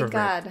right. Thank Correct.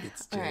 God.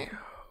 It's All right.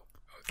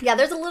 J-Hope. Yeah,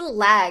 there's a little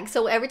lag.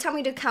 So every time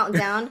we do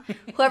countdown,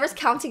 whoever's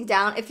counting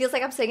down, it feels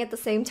like I'm saying at the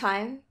same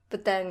time.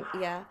 But then,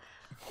 yeah.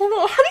 Hold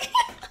on. How do you...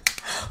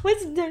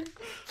 What's that?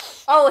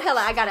 Oh, hell,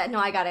 I got it. No,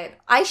 I got it.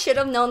 I should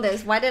have known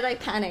this. Why did I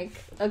panic?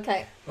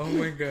 Okay. Oh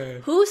my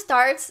God. Who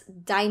starts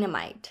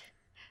Dynamite?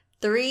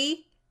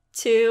 3,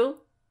 2,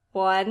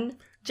 1.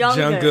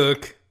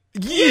 Jungkook.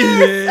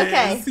 Yes.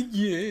 Okay.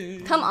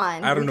 Yes. Come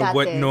on. I don't we know got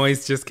what this.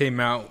 noise just came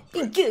out.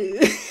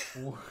 Good.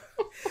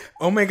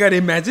 Oh my God.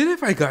 Imagine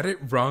if I got it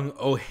wrong.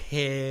 Oh,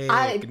 heck.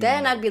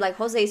 I'd be like,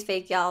 Jose's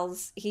fake, y'all.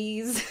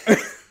 He's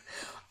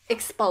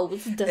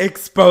exposed.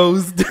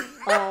 Exposed.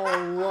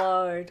 Oh,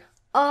 Lord.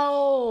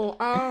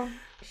 Oh,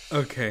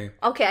 Okay.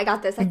 okay, I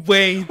got this.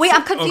 Wait. Wait,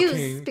 I'm confused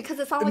Okay. because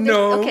it sounds like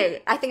No.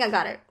 Okay, I think I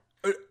got it.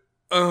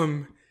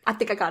 I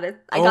think I got it.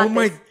 I got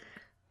this.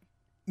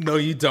 No,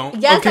 you don't.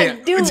 Yes, okay. I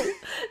do.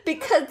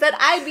 Because then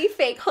I'd be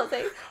fake,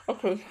 Jose.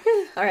 Okay.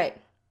 All right.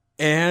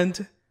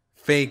 And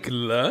fake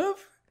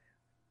love.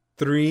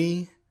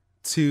 3,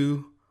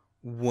 2,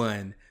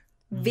 1.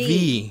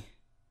 V.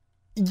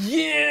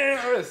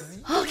 Yes.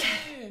 Okay.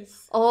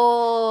 Yes.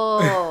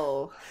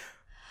 Oh.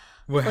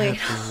 What Wait.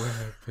 happened? What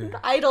happened?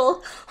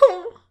 Idol.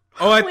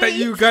 Oh, I thought Wait.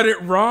 you got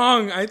it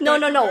wrong. No, thought no, you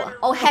got no. it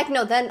Oh, heck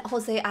no. Then,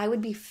 Jose, I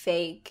would be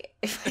fake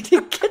if I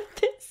didn't get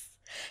this.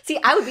 See,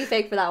 I would be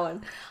fake for that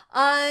one.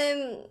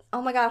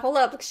 Oh my God, hold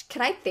up.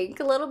 Can I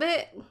think a little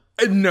bit?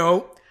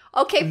 No.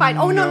 Okay, fine.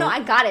 Oh, no, No. I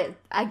got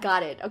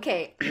it.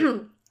 Okay.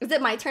 Is it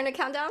my turn to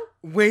count down?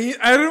 Wait,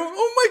 I don't.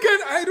 Oh my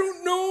God, I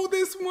don't know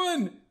this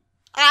one.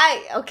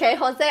 Okay,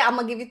 Jose, I'm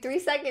gonna give you 3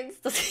 seconds.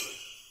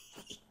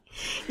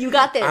 You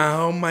got this.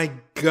 Oh my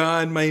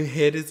God, my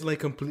head is like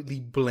completely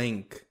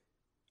blank.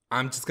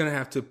 I'm just gonna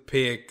have to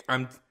pick.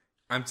 I'm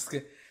just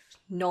gonna.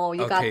 No,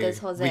 you got this,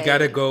 Jose. We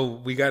gotta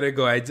go. I'm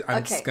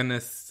Okay. just gonna.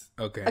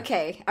 Okay.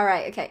 Okay, all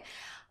right, okay.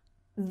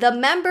 The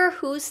member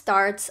who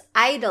starts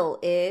Idol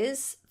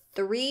is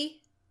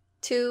 3,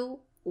 2,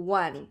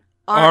 1.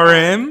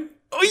 RM.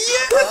 Oh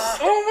yes!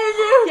 Oh my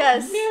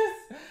God! Yes.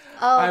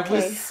 Oh,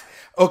 okay.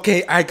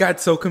 Okay, I got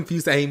so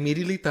confused. I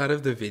immediately thought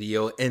of the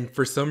video, and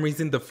for some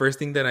reason, the first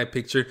thing that I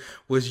pictured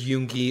was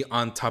Yoongi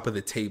on top of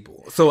the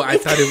table. So I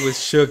thought it was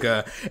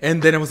Suga,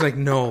 and then I was like,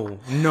 no,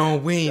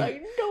 wait.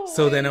 I know,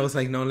 So then I was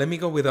like, no, let me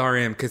go with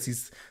RM because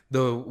he's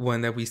the one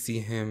that we see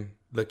him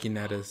looking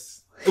at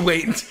us.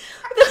 Wait,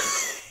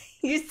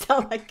 You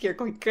sound like you're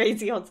going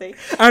crazy, Jose.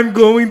 I'm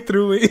going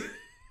through it.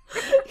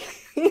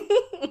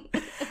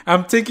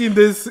 I'm taking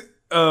this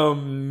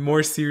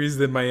more serious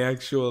than my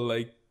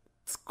actual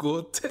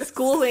school test.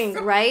 Schooling,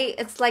 right?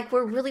 It's like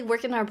we're really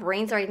working our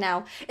brains right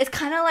now. It's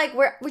kind of like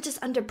we're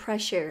just under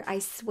pressure. I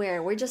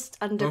swear, we're just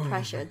under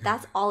pressure.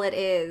 That's all it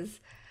is.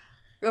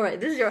 All right,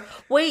 this is your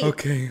wait.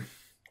 Okay.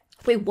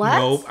 Wait, what?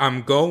 Nope,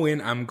 I'm going.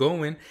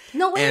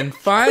 No, wait. And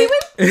fire.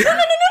 Wait. No.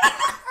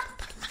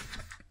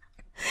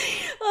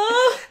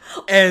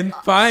 And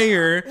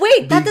fire.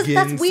 Wait, that's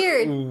begins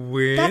weird.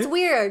 with- That's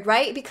weird,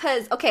 right?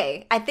 Because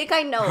okay, I think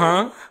I know.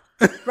 Huh?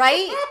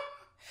 Right?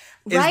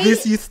 Right?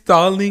 Is this you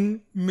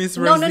stalling, Miss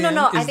No. Roseanne?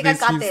 I Is think I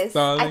got you this.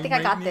 stalling I think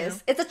I got right this.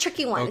 now? It's a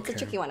tricky one. It's a Okay.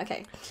 tricky one.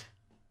 Okay.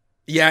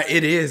 Yeah,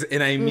 it is.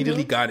 And I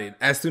immediately Mm-hmm. got it.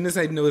 As soon as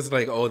I know it's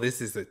like, oh,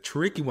 this is a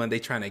tricky one. They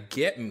trying to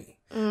get me.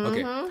 Mm-hmm.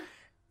 Okay.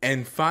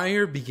 And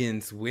fire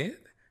begins with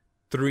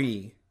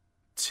 3,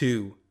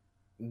 2,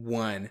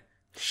 1.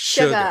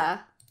 Sugar. Sugar.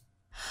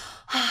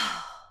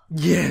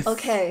 Yes.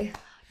 Okay.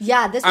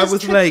 Yeah, this I was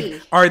was tricky.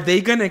 like, are they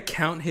gonna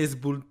count his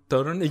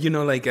bultoron? You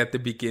know, like at the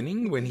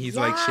beginning when he's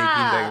like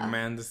shaking the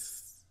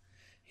man's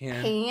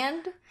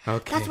hand.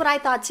 Okay. That's what I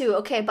thought too.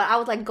 Okay, but I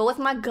was like, go with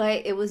my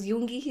gut. It was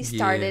Yoongi. He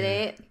started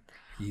it.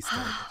 He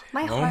started it.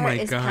 My heart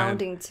is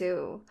pounding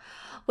too.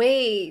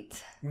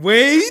 Wait.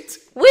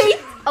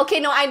 Okay,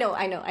 no, I know.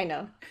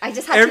 I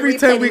just had every to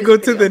replay time we go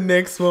to the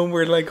next one,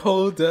 we're like,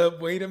 hold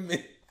up, wait a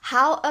minute.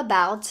 How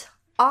about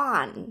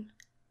on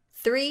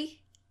 3,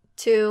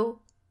 2,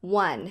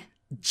 1?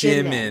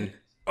 Jimin.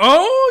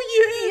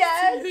 Oh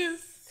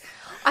yes.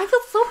 I feel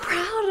so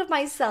proud of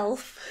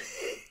myself.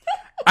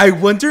 I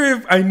wonder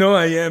if I know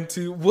I am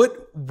too.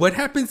 What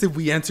happens if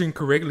we answer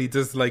incorrectly?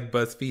 Does like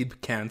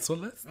BuzzFeed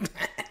cancel us?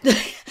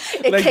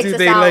 It like, kicks do us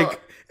they out. like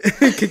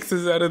it kicks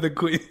us out of the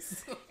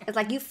quiz? It's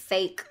like, you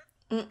fake.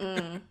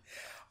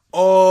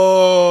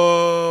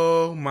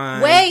 Oh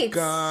my Wait.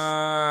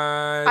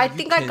 god! I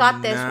think I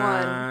got this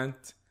one.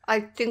 I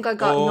think I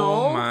got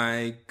no. Oh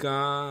my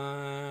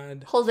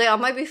god! Jose, I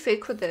might be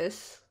fake for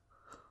this.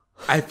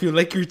 I feel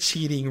like you're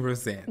cheating,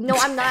 Roseanne. No,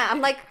 I'm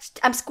not.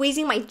 I'm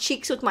squeezing my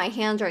cheeks with my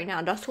hands right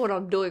now. That's what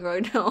I'm doing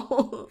right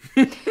now.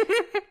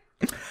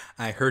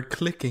 I heard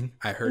clicking.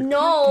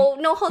 No,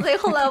 Jose,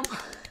 hold up.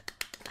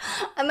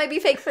 I might be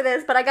fake for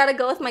this, but I gotta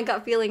go with my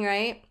gut feeling,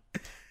 right?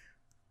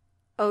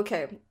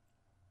 Okay.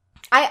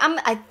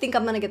 I think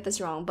I'm gonna get this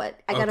wrong, but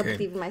I gotta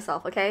believe in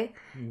myself, okay?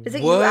 Is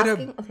it you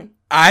asking? Okay.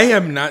 I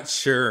am not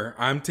sure.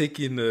 I'm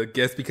taking a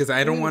guess because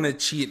I don't want to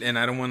cheat and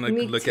I don't want to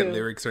look at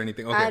lyrics or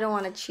anything. Okay. I don't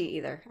want to cheat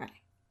either. All right.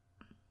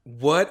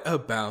 What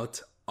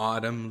about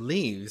Autumn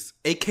Leaves,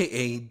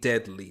 aka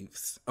Dead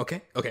Leaves?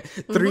 Okay.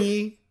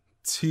 3,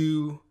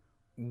 2,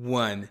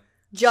 1.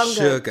 Jungkook.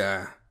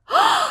 Sugar.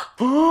 It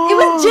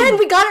was Jin.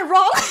 We got it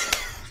wrong.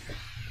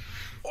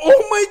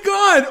 Oh my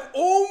god!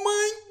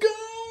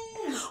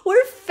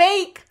 We're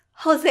fake,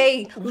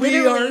 Jose.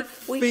 Literally, we are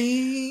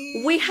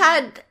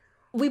fake.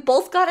 We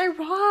both got it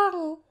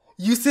wrong.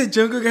 You said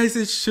Jungkook, I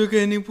said Sugar,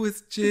 and it was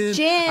Jin.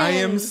 I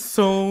am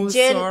so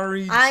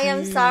sorry, Jin. I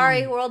am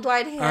sorry,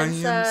 Worldwide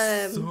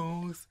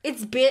Handsome.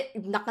 It's been,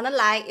 not gonna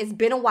lie, it's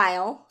been a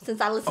while since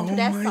I listened to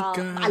that song.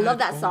 God. I love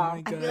that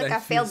song. I feel like I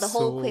failed the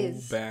whole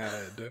quiz.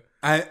 Bad.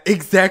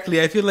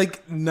 Exactly. I feel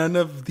like none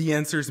of the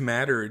answers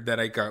mattered that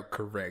I got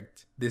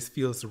correct. This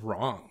feels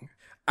wrong.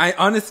 I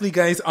honestly,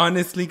 guys, I'm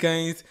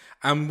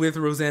with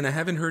Roseanne. I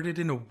haven't heard it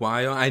in a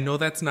while. I know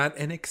that's not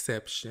an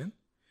exception.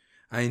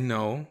 I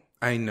know.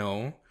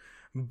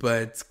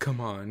 But come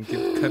on,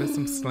 cut us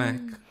some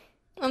slack.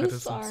 I'm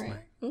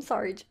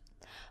sorry.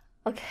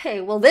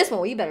 Okay, well, this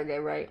one we better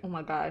get right. Oh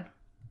my god.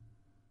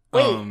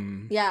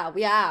 Wait. Yeah.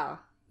 We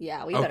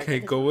better. Okay,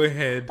 go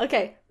ahead.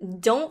 Okay,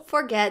 don't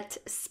forget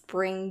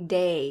Spring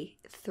Day.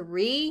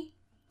 3,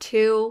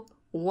 2,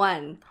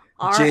 1.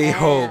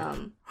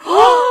 J-Hope.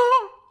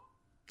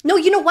 No,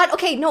 you know what?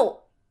 Okay, no.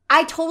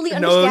 I totally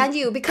understand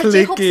you because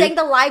J-Hope sang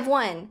the live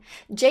one.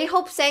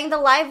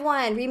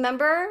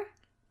 Remember?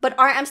 But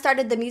RM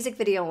started the music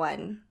video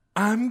one.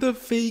 I'm the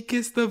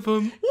fakest of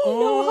them.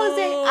 No,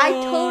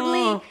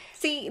 Jose.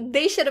 See,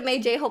 they should have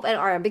made J-Hope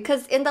and RM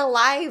because in the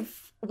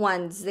live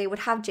ones, they would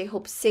have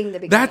J-Hope sing the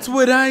beginning. That's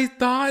what I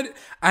thought.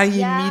 I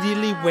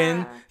immediately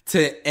went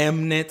to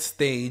Mnet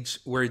stage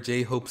where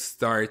J-Hope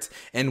starts,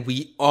 and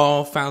we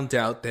all found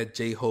out that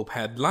J-Hope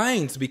had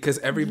lines because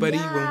everybody,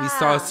 when we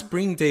saw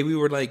Spring Day, we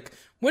were like,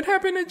 what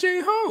happened to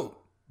J-Hope?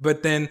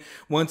 But then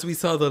once we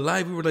saw the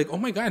live, we were like, oh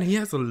my god, he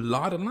has a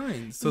lot of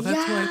lines. So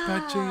that's why I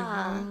thought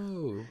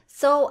J-Hope.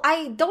 So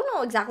I don't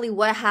know exactly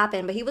what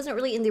happened, but he wasn't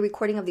really in the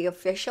recording of the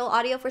official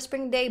audio for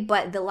Spring Day,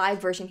 but the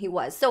live version he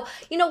was. So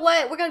you know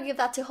what? We're going to give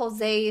that to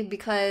Jose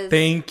because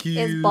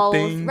it's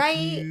both,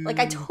 right? Like,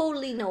 I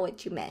totally know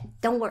what you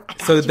meant. Don't worry. I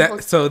got you,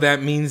 Jose. So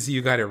that means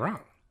you got it wrong.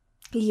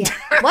 Yeah.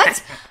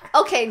 What?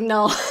 Okay,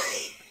 no.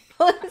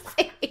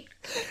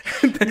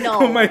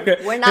 No, oh my god.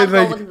 We're not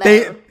going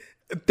there.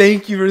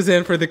 Thank you,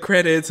 Roseanne, for the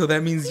credit. So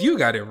that means you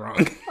got it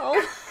wrong. Oh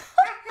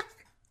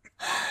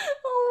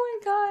my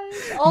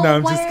gosh. Oh, no,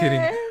 I'm just kidding.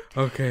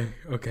 Okay.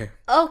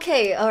 All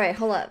right.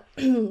 Hold up.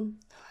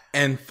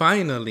 And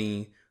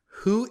finally,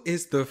 who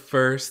is the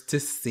first to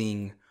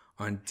sing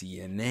on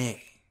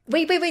DNA?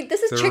 Wait.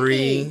 This is 3,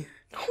 tricky.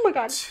 Oh my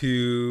god.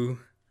 2,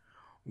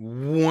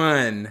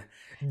 1.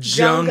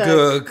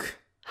 Jungkook.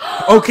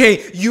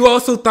 Okay, you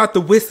also thought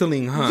the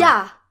whistling, huh?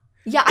 Yeah.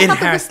 I thought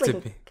the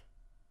whistling.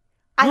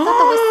 I thought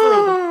the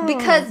whistling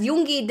because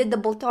Yoongi did the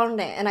Boltonne,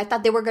 and I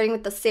thought they were going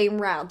with the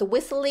same round. The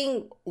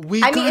whistling.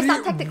 It's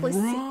not technically.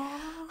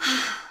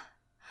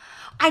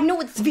 I know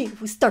it's V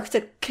who starts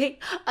it. Okay,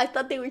 I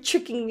thought they were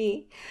tricking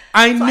me.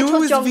 I knew it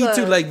was Jungkook.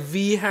 V too. Like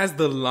V has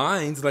the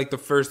lines, like the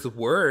first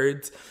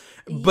words,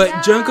 but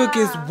Jungkook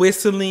is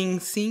whistling,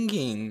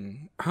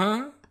 singing,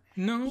 huh?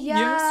 No. Yeah.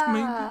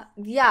 Yes,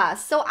 maybe. Yeah.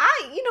 So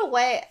you know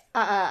what?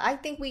 I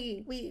think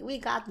we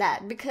got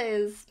that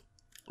because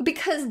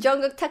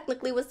Jungkook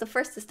technically was the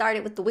first to start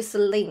it with the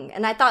whistling,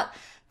 and I thought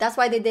that's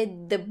why they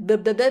did the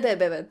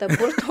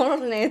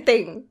Boltonne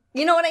thing.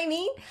 You know what I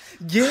mean?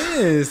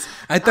 Yes,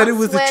 I thought it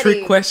was a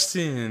trick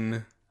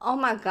question. Oh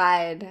my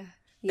God.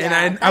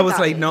 Yeah, and I was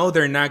got like, me. no,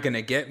 they're not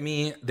gonna get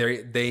me.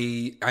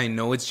 I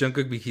know it's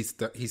Jungkook, but he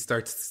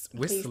starts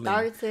whistling. He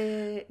starts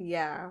it.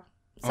 Yeah.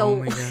 So Oh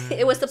my God.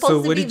 it was supposed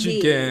to be what did you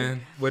B. get?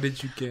 What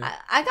did you get?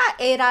 I got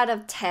 8 out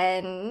of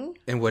 10.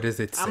 And what does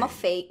it say? I'm a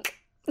fake.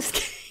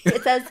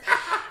 It says,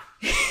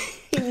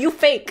 you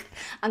fake.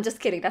 I'm just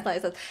kidding. That's not what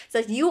it says. It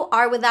says, you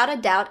are without a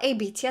doubt a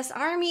BTS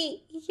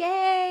ARMY.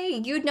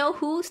 Yay. You know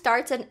who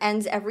starts and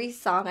ends every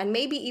song and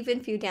maybe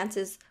even few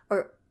dances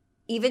or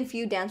even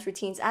few dance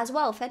routines as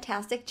well.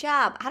 Fantastic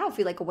job. I don't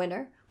feel like a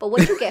winner. But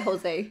what did you get,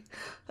 Jose?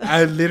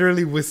 I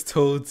literally was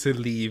told to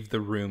leave the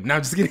room. No,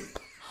 I'm just kidding.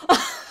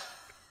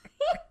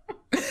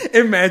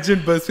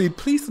 Imagine BuzzFeed,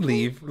 please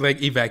leave,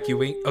 like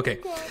evacuate. Okay.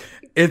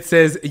 It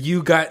says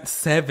you got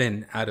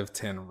 7 out of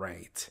 10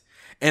 right.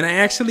 And I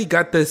actually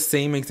got the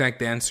same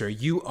exact answer.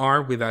 You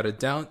are without a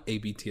doubt a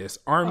BTS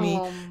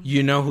ARMY.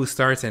 You know who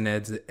starts and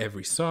ends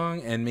every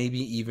song and maybe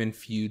even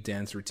few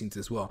dance routines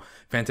as well.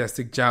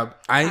 Fantastic job.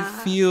 I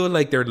feel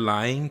like they're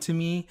lying to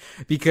me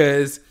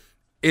because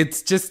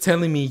it's just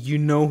telling me you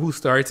know who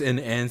starts and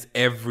ends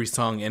every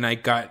song. And I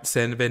got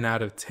 7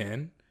 out of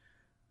 10.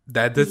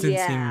 That doesn't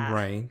seem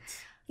right.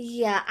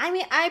 Yeah, I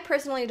mean, I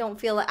personally don't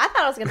feel like... I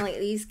thought I was going to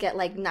at least get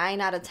like 9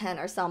 out of 10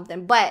 or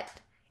something. But,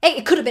 hey,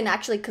 it could have been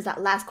actually because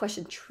that last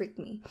question tricked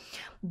me.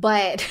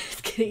 But,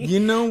 just kidding. You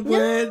know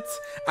what?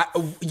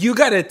 You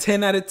got a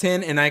 10 out of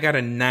 10 and I got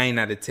a 9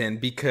 out of 10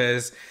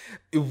 because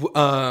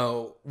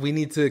we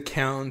need to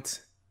count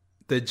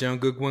the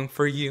Jungkook one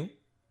for you.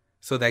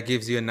 So that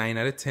gives you a 9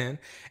 out of 10.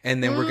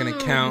 And then we're going to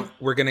count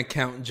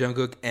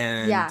Jungkook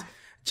and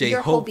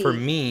J-Hope for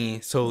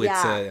me. So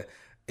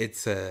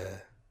it's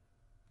a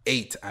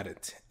 8 out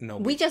of 10. No,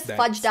 we just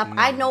fudged up. 9.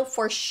 I know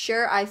for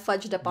sure I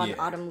fudged up on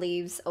Autumn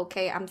Leaves.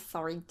 Okay, I'm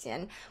sorry,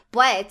 Jen.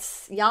 But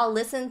y'all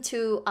listen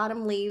to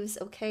Autumn Leaves.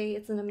 Okay,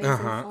 it's an amazing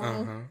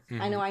song.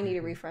 I know I need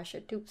to refresh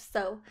it too.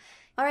 So,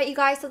 all right, you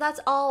guys. So that's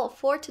all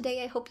for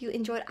today. I hope you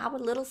enjoyed our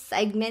little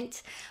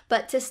segment.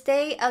 But to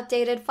stay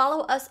updated,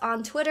 follow us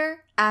on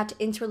Twitter at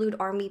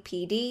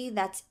InterludeArmyPD.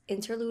 That's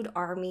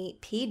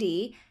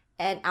InterludeArmyPD.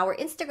 And our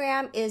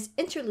Instagram is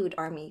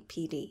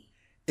InterludeArmyPD.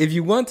 If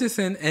you want to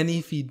send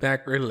any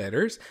feedback or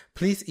letters,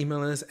 please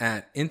email us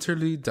at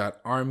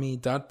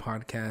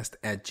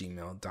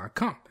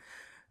interlude.army.podcast@gmail.com.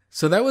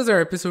 So that was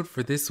our episode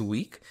for this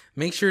week.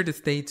 Make sure to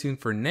stay tuned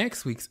for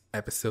next week's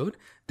episode.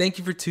 Thank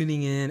you for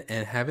tuning in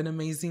and have an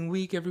amazing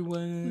week,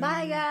 everyone.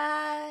 Bye,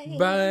 guys.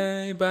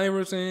 Bye. Bye,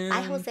 Roseanne.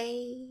 Bye,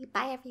 Jose.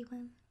 Bye,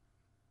 everyone.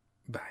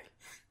 Bye.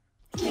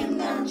 Kim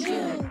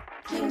Namjoon,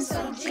 Kim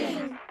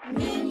Seokjin,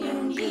 Min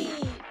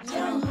Yoongi,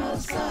 Jung Ho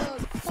Suk.